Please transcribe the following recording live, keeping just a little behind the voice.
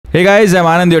Hey guys, I'm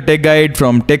Anand, your tech guide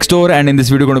from Techstore, and in this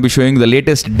video, I'm going to be showing the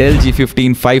latest Dell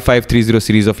G15 5530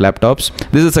 series of laptops.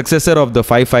 This is a successor of the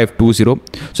 5520.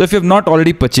 So if you have not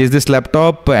already purchased this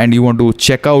laptop and you want to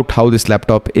check out how this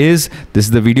laptop is, this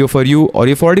is the video for you. Or if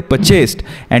you've already purchased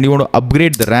and you want to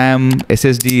upgrade the RAM,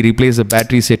 SSD, replace the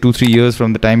battery, say 2-3 years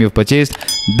from the time you've purchased,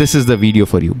 this is the video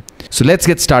for you. So let's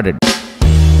get started.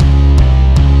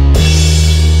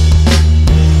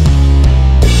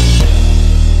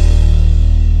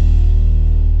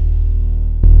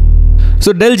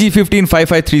 So Dell G15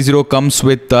 5530 comes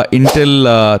with Intel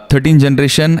 13th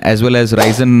generation as well as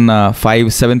Ryzen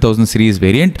 5 7000 series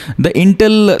variant. The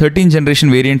Intel 13th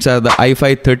generation variants are the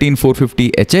i5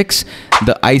 13450HX,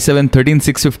 the i7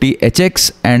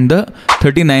 13650HX and the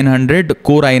 3900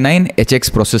 Core i9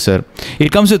 HX processor.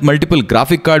 It comes with multiple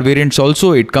graphic card variants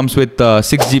also. It comes with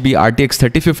 6GB RTX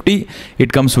 3050.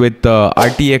 It comes with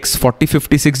RTX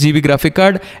 4050 6GB graphic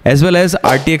card as well as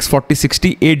RTX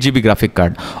 4060 8GB graphic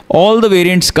card. All the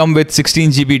variants come with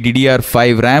 16GB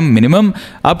DDR5 RAM minimum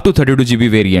up to 32GB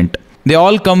variant. They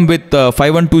all come with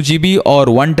 512GB or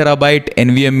 1TB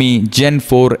NVMe Gen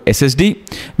 4 SSD.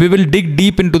 We will dig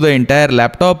deep into the entire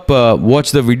laptop.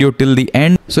 Watch the video till the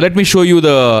end. So let me show you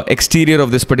the exterior of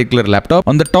this particular laptop.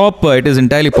 On the top, it is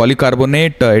entirely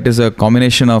polycarbonate. It is a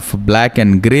combination of black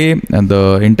and grey, and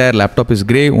the entire laptop is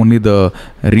grey. Only the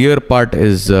rear part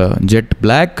is jet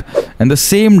black. And the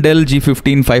same Dell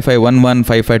G15 5511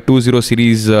 5520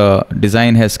 series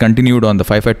design has continued on the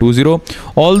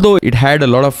 5520. Although it had a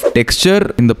lot of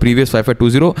texture in the previous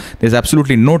 5520, there's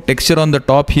absolutely no texture on the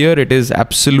top here. It is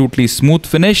absolutely smooth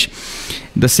finish.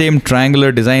 The same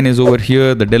triangular design is over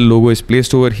here. The Dell logo is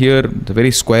placed over here. The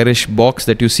very squarish box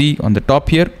that you see on the top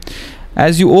here.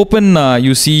 As you open,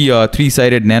 you see a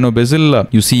 3-sided nano bezel.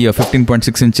 You see a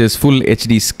 15.6 inches full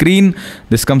HD screen.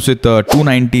 This comes with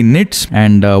 290 nits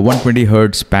and 120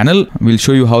 Hz panel. We'll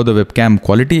show you how the webcam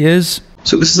quality is.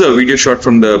 So this is a video shot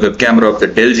from the web camera of the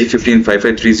Dell G15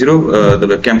 5530. The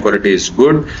webcam quality is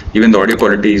good. Even the audio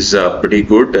quality is pretty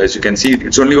good. As you can see,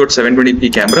 it's only got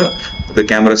 720p camera. The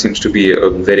camera seems to be a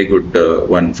very good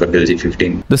one for Dell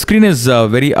G15. The screen is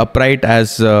very upright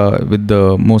as with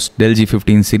the most Dell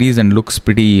G15 series and looks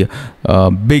pretty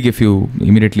big if you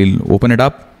immediately open it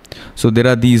up. So there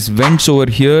are these vents over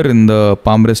here in the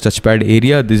palm rest touchpad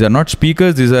area. These are not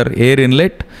speakers, these are air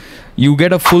inlet. You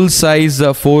get a full-size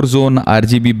 4-zone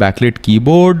RGB backlit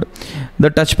keyboard. The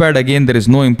touchpad, again, there is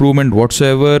no improvement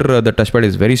whatsoever. The touchpad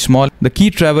is very small. The key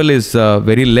travel is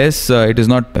very less. It is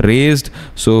not raised.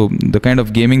 So the kind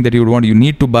of gaming that you would want, you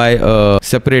need to buy a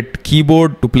separate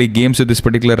keyboard to play games with this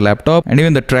particular laptop. And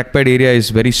even the trackpad area is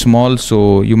very small,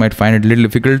 so you might find it a little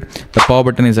difficult. The power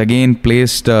button is again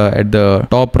placed at the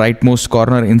top rightmost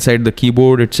corner inside the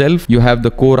keyboard itself. You have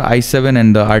the Core i7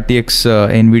 and the RTX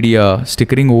NVIDIA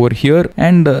stickering over here,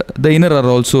 and the inner are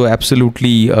also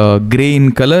absolutely grey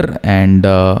in color and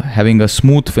having a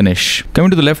smooth finish. Coming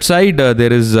to the left side,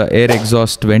 there is air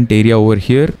exhaust vent area over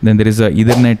here. Then there is a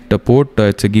Ethernet port.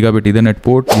 It's a gigabit Ethernet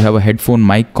port. You have a headphone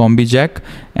mic combi jack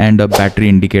and a battery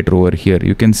indicator over here.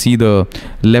 You can see the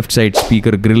left side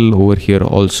speaker grill over here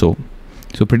also.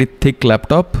 So pretty thick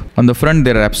laptop. On the front,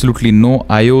 there are absolutely no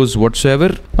IOs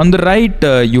whatsoever. On the right,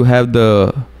 you have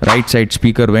the right side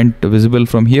speaker vent visible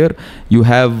from here. You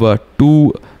have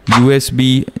two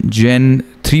USB Gen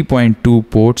 3.2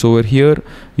 ports over here.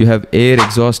 You have air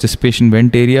exhaust dissipation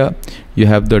vent area. You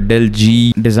have the Dell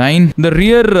G design. The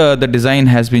rear, the design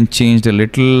has been changed a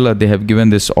little. They have given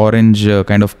this orange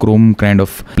kind of chrome kind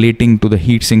of plating to the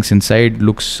heat sinks inside.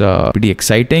 Looks pretty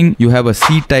exciting. You have a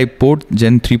C-type port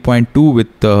Gen 3.2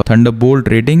 with Thunderbolt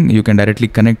rating. You can directly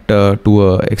connect to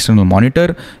a external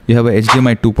monitor. You have a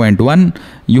HDMI 2.1.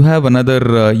 You have another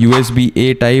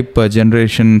USB-A type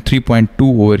generation 3.2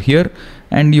 over here.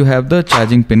 And you have the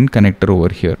charging pin connector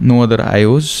over here. No other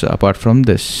IOs apart from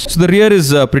this. So the rear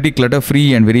is pretty clutter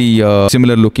free and very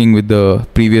similar looking with the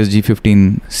previous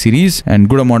G15 series, and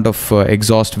good amount of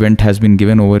exhaust vent has been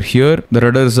given over here. The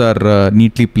rudders are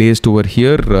neatly placed over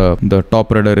here. The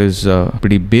top rudder is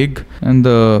pretty big and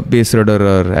the base rudder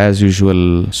are as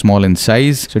usual small in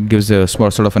size, so it gives a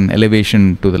sort of an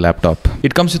elevation to the laptop.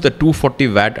 It comes with a 240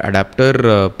 watt adapter,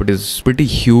 but is pretty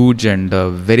huge and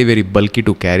very bulky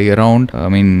to carry around. I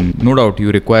mean, no doubt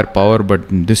you require power, but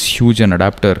this huge an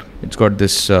adapter. It's got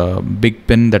this big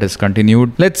pin that is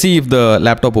continued. Let's see if the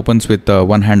laptop opens with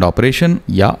one-hand operation.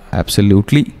 Yeah,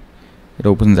 absolutely. It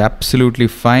opens absolutely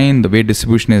fine. The weight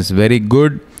distribution is very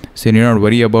good, so you need not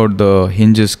worry about the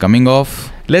hinges coming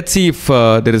off. Let's see if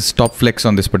there is top flex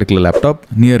on this particular laptop.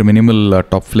 Near minimal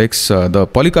top flex. The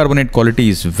polycarbonate quality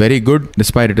is very good.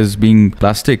 Despite it is being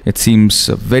plastic, it seems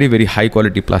very high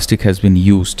quality plastic has been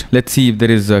used. Let's see if there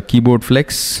is a keyboard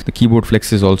flex. The keyboard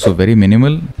flex is also very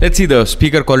minimal. Let's see the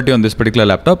speaker quality on this particular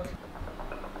laptop.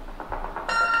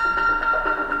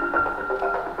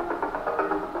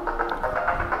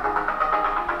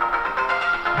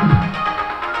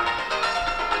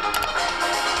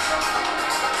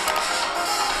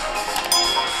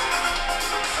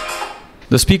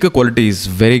 The speaker quality is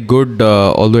very good,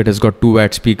 although it has got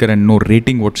 2-watt speaker and no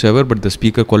rating whatsoever, but the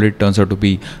speaker quality turns out to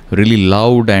be really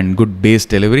loud and good bass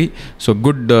delivery. So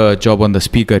good job on the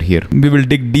speaker here. We will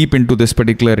dig deep into this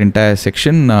particular entire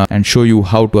section and show you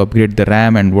how to upgrade the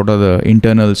RAM and what are the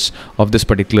internals of this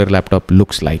particular laptop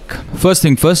looks like. First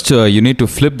thing first, you need to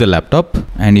flip the laptop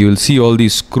and you will see all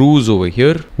these screws over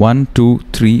here. 1, 2,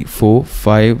 3, 4,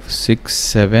 5, 6,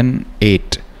 7,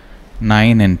 8.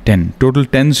 9 and 10. Total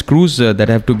 10 screws that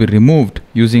have to be removed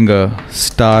using a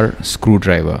star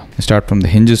screwdriver. Start from the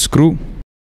hinges screw.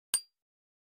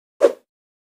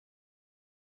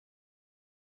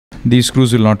 These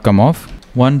screws will not come off.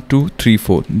 1, 2, 3,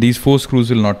 4. These 4 screws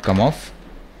will not come off.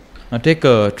 Now take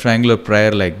a triangular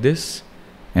prier like this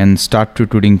and start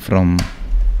protruding from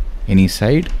any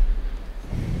side.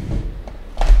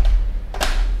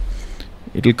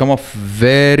 It will come off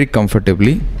very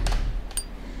comfortably.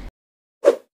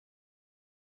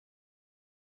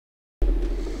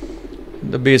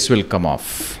 The base will come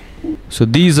off. So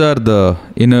these are the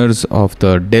inners of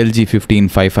the Dell G15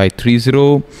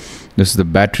 5530. This is the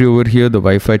battery over here, the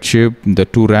Wi-Fi chip, the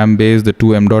 2 RAM bays, the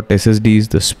 2 M.2 SSDs,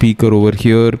 the speaker over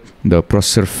here, the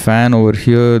processor fan over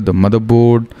here, the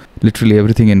motherboard, literally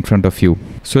everything in front of you.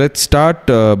 So let's start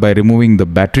by removing the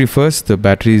battery first. The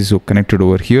battery is connected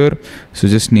over here. So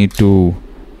just need to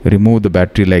remove the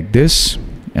battery like this,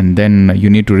 and then you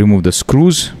need to remove the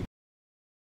screws.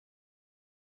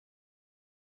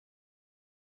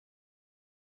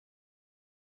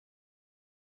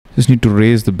 Just need to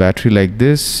raise the battery like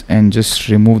this and just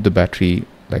remove the battery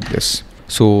like this.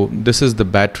 So this is the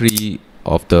battery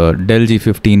of the Dell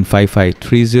G15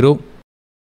 5530.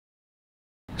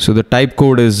 So the type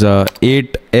code is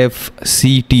 8FCTC.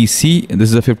 This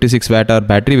is a 56 watt-hour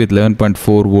battery with 11.4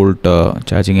 volt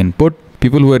charging input.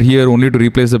 People who are here only to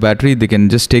replace the battery, they can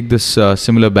just take this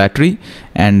similar battery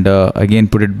and again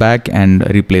put it back and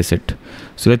replace it.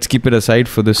 So let's keep it aside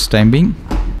for this time being.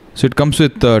 So it comes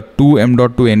with 2 M.2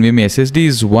 NVMe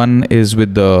SSDs. One is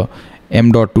with the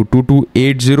M.2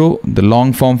 2280, the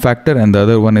long form factor, and the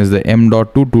other one is the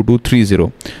M.2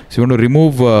 2230. So you want to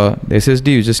remove the SSD,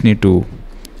 you just need to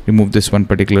remove this one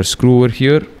particular screw over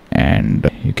here,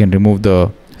 and you can remove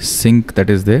the sink that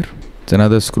is there. It's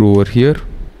another screw over here.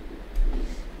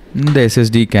 The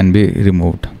SSD can be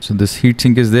removed. So this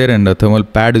heatsink is there and a thermal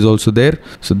pad is also there.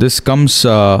 So this comes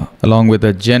along with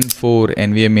a Gen 4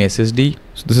 NVMe SSD.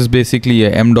 So this is basically a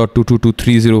M.2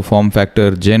 2230 form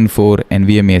factor Gen 4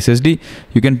 NVMe SSD.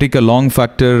 You can take a long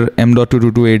factor M.2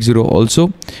 2280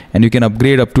 also, and you can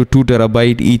upgrade up to 2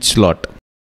 TB each slot.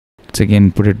 Let's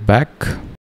again put it back.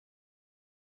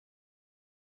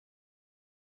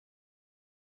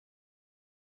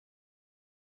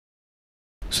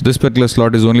 So this particular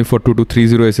slot is only for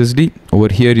 2230 SSD. Over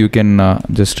here you can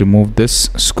just remove this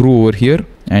screw over here,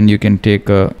 and you can take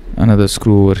another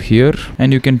screw over here,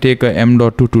 and you can take a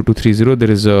M.2 2230.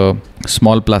 There is a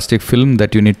small plastic film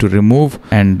that you need to remove,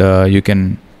 and you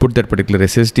can put that particular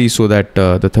SSD so that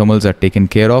the thermals are taken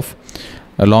care of.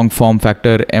 A long form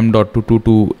factor M.2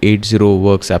 2280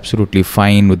 works absolutely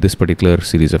fine with this particular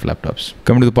series of laptops.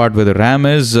 Coming to the part where the RAM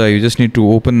is, you just need to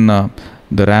open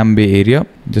the RAM bay area.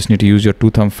 Just need to use your 2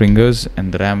 thumb fingers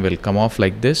and the RAM will come off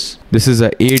like this. This is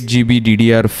a 8GB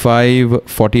DDR5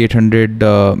 4800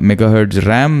 megahertz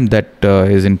RAM that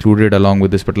is included along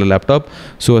with this particular laptop.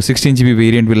 So a 16GB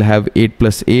variant will have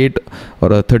 8+8,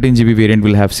 or a 13GB variant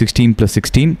will have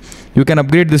 16+16. You can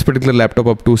upgrade this particular laptop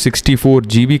up to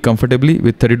 64GB comfortably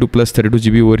with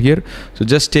 32+32GB over here. So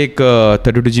just take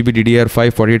 32GB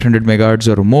DDR5 4800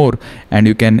 megahertz or more, and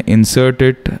you can insert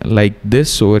it like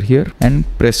this over here and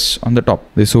press on the top.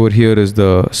 This over here is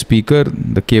the speaker,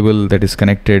 the cable that is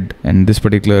connected, and this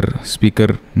particular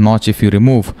speaker notch, if you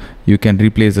remove, you can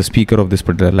replace the speaker of this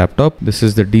particular laptop. This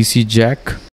is the DC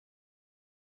jack.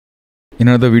 In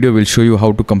another video, we'll show you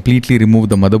how to completely remove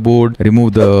the motherboard,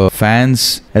 remove the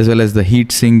fans, as well as the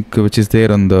heat sink which is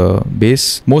there on the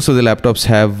base. Most of the laptops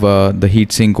have the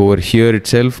heat sink over here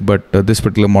itself, but this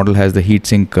particular model has the heat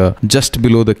sink just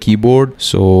below the keyboard.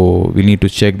 So we need to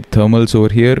check the thermals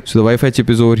over here. So the Wi-Fi chip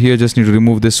is over here. Just need to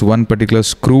remove this one particular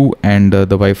screw and the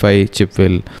Wi-Fi chip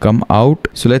will come out.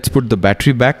 So let's put the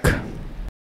battery back.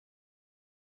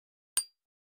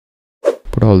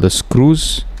 Put all the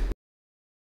screws.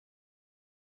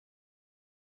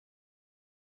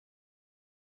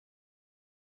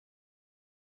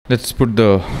 Let's put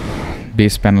the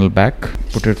base panel back,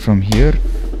 put it from here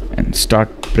and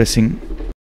start pressing.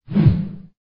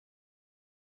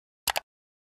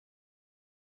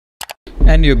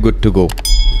 And you're good to go.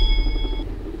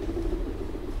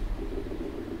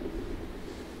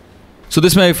 So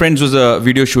this, my friends, was a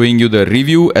video showing you the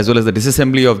review as well as the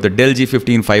disassembly of the Dell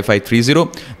G15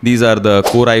 5530. These are the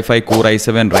Core i5, Core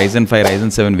i7, Ryzen 5, Ryzen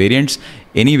 7 variants.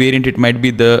 Any variant it might be,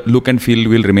 the look and feel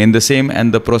will remain the same,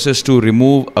 and the process to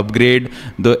remove, upgrade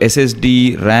the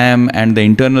SSD, RAM and the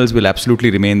internals will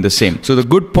absolutely remain the same. So the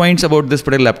good points about this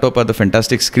particular laptop are the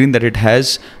fantastic screen that it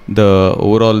has, the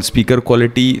overall speaker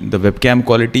quality, the webcam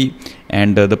quality,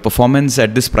 and the performance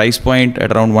at this price point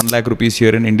at around 1 lakh rupees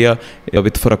here in India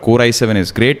for a Core i7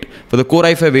 is great. For the Core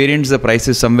i5 variants, the price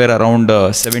is somewhere around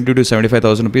 70 to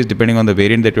 75,000 rupees depending on the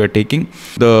variant that you are taking.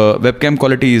 The webcam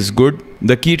quality is good.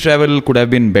 The key travel could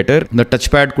have been better. The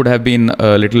touchpad could have been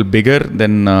a little bigger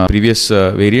than previous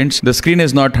variants. The screen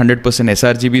is not 100%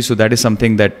 sRGB, so that is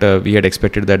something that we had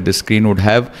expected that this screen would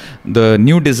have. The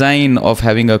new design of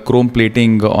having a chrome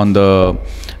plating on the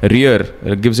rear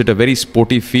gives it a very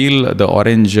sporty feel, the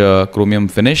orange chromium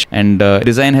finish, and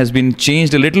design has been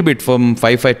changed a little bit from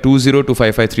 5520 to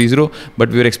 5530, but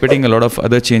we were expecting a lot of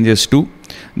other changes too.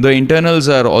 The internals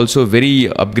are also very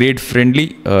upgrade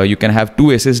friendly. You can have two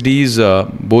SSDs,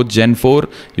 both Gen 4.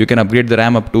 You can upgrade the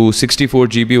RAM up to 64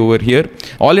 GB over here.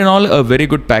 All in all, a very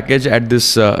good package at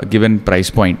this given price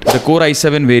point. The Core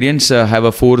i7 variants have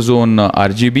a 4-zone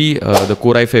RGB. The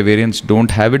Core i5 variants don't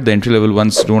have it. The entry-level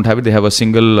ones don't have it. They have a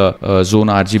single zone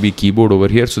RGB keyboard over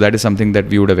here. So that is something that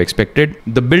we would have expected.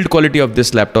 The build quality of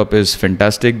this laptop is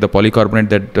fantastic. The polycarbonate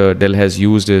that Dell has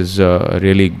used is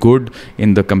really good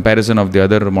in the comparison of the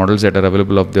other models that are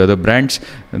available of the other brands.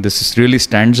 This really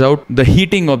stands out. The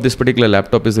heating of this particular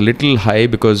laptop is a little high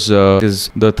because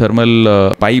the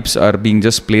thermal pipes are being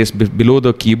just placed below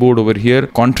the keyboard over here,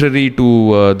 contrary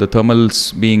to the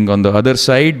thermals being on the other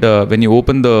side. When you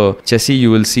open the chassis, you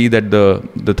will see that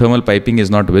the thermal piping is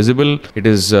not visible. It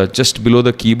is just below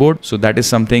the keyboard. So that is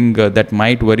something that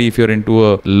might worry if you're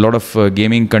into a lot of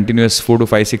gaming, continuous 4 to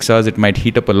 5, 6 hours. It might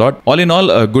heat up a lot. All in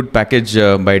all, a good package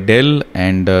by Dell,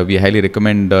 and we highly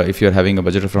recommend if you're having a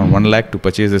budget of around 1 lakh to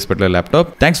purchase this particular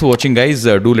laptop. Thanks for watching, guys.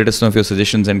 Do let us know of your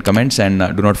suggestions and comments, and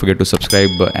do not forget to subscribe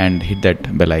and hit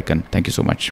that bell icon. Thank you so much.